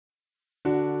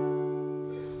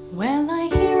Well, I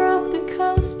hear off the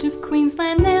coast of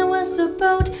Queensland there was a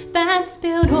boat that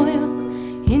spilled oil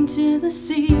into the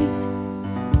sea.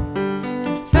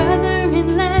 And further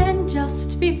inland,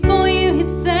 just before you hit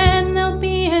sand, there'll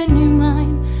be a new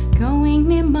mine going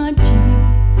near Mudgee.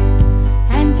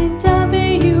 And in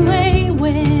WA,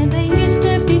 where there used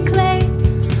to be clay,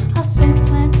 are salt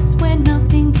flats where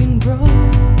nothing can grow.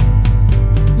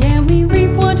 Yeah, we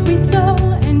reap what we sow,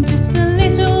 and just a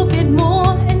little bit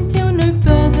more, until no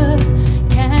further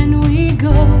can we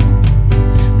go.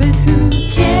 But who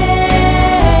cares?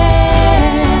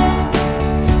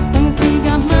 As long as we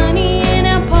got money in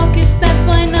our pockets, that's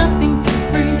why nothing's for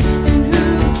free. And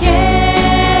who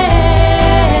cares?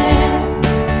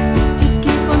 Just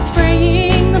keep on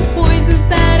spraying the poisons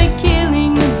that are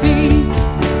killing the bees.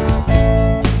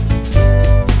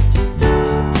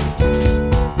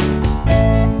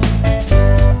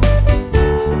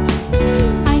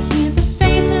 I hear the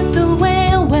fate of the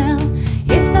whale, well,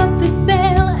 it's up for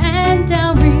sale, and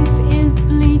our reef is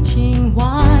bleaching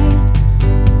white.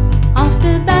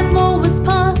 After that law was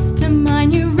passed to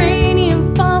mine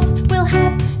uranium fast, we'll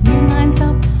have new mines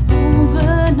up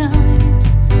overnight.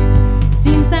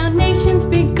 Seems our nation's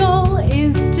big goal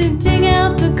is to dig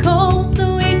out the coal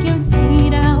so we can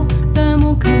feed our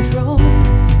thermal control,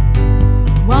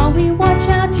 while we watch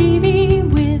our TV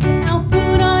with our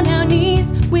food on our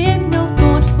knees, with no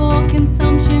thought for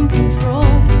consumption control.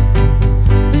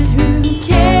 But who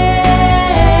cares?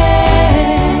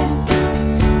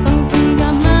 As long as we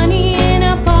got money in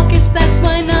our pockets, that's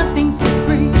why nothing's for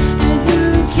free. And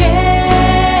who cares?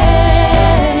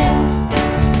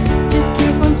 Just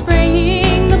keep on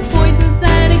spraying the poisons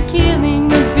that are killing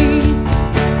the bees.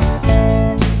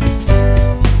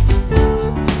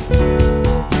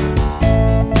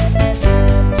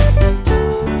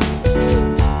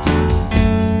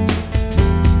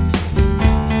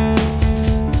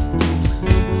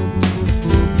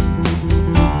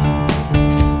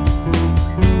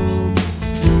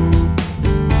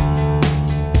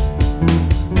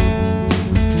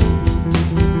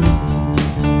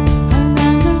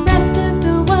 Around the rest of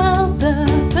the world, the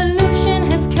pollution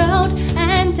has curled,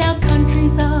 and our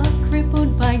countries are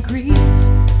crippled by greed.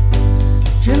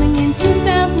 Drilling in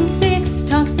 2006,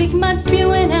 toxic mud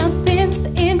spewing out since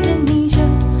Indonesia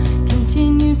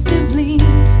continues to bleed.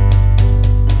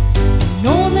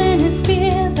 Northerners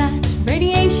fear that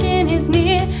radiation is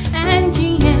near, and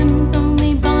GM's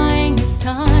only buying us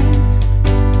time.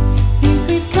 Seems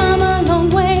we've come a long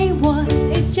way, was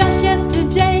it just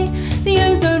yesterday? The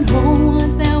ozone hole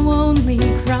was our only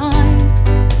crime.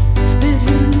 But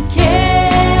who cares?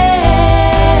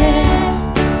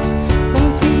 As long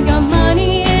as we got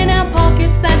money in our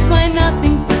pockets, that's why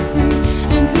nothing's for free.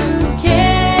 And who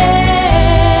cares?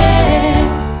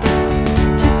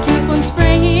 Just keep on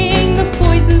spraying the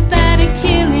poisons that are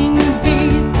killing the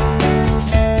bees.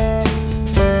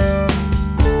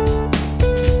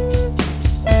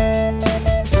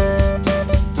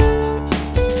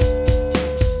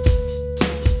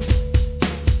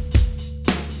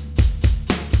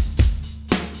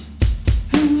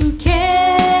 Who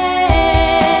cares?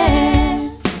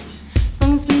 As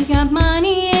long as we got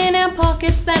money in our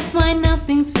pockets, that's why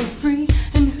nothing's for free.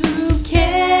 And who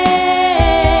cares?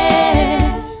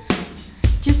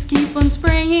 Just keep on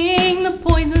spraying the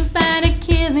poisons that are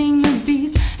killing the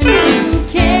bees. And who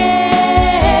cares?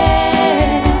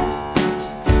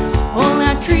 All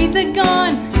our trees are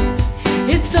gone,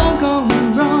 it's all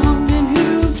going wrong. And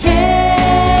who cares?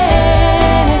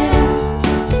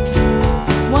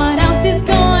 What else is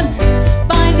gone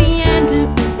by the end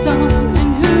of the song?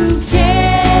 And who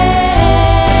cares?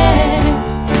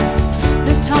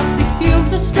 The toxic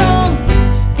fumes are strong,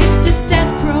 it's just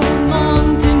death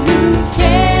prolonged. And who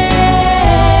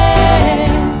cares?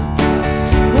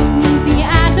 Won't need the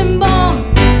atom bomb,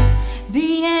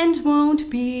 the end won't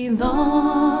be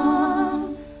long.